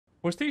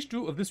For stage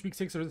 2 of this week's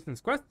 6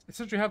 resistance quest,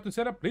 essentially you have to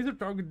set up laser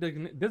target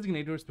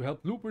designators to help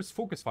loopers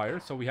focus fire.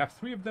 So we have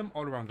 3 of them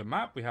all around the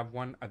map. We have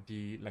one at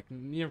the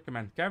near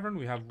command cavern,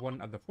 we have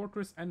one at the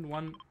fortress, and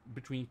one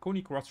between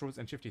Coney Crossroads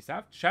and Shifty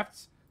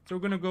Shafts. So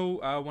we're gonna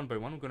go one by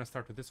one. We're gonna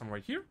start with this one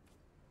right here.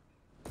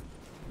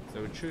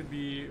 So it should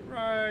be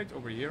right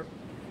over here.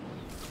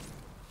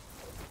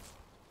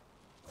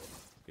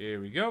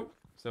 Here we go.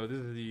 So this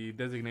is the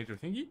designator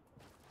thingy.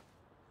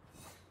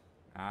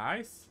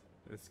 Nice.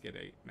 Let's get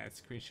a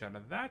nice screenshot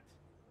of that.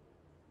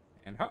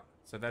 And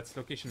so that's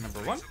location number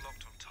 1.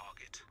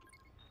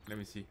 Let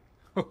me see.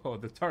 Oh,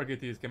 the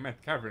target is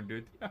command cavern,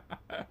 dude.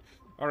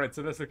 Alright,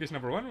 so that's location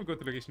number 1. We'll go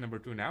to location number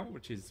 2 now,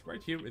 which is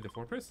right here in the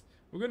fortress.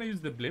 We're gonna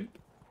use the blimp,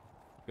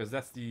 because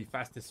that's the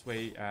fastest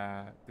way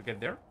to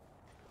get there.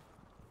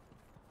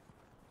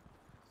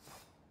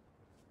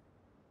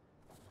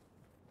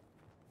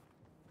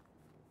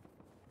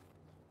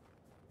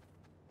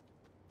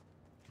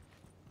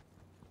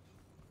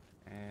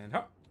 And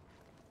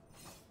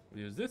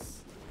we'll use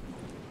this.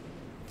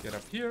 Get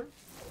up here.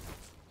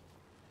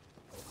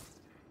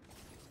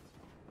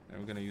 And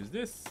we're gonna use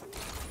this.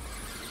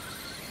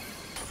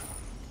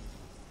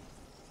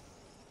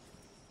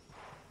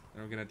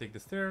 And we're gonna take the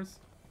stairs.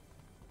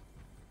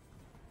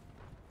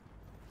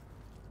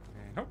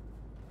 And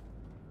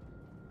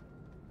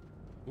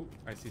Ooh,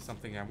 I see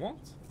something I want,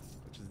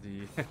 which is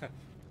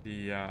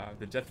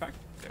the jetpack.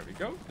 There we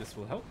go. This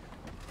will help.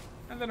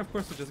 And then of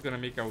course we're just gonna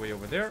make our way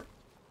over there.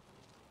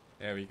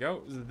 There we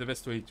go. This is the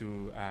best way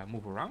to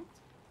move around.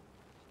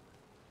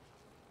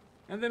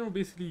 And then we'll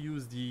basically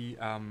use the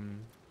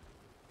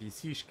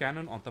siege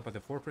cannon on top of the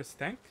fortress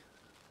tank.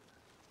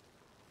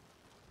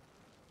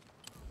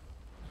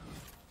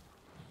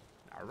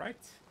 Alright.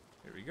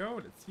 Here we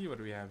go. Let's see what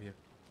do we have here.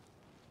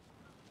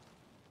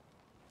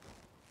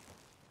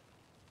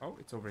 Oh,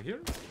 it's over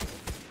here.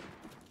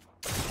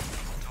 This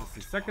is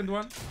the second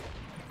one.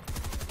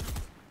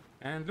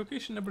 And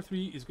location number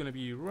 3 is going to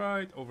be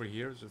right over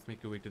here. Just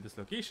make your way to this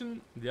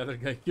location. The other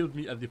guy killed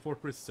me at the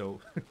fortress, so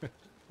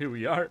here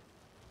we are.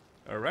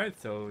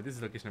 Alright, so this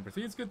is location number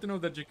 3. It's good to know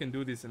that you can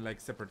do this in like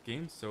separate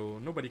games, so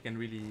nobody can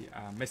really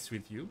mess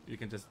with you. You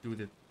can just do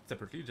it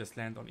separately, just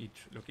land on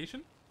each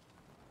location.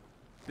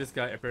 This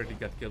guy apparently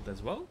got killed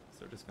as well,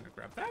 so just going to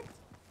grab that.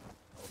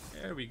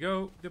 There we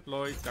go.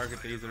 Deploy,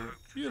 target laser.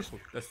 Beautiful.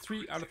 That's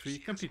 3 out of 3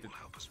 completed.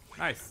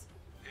 Nice.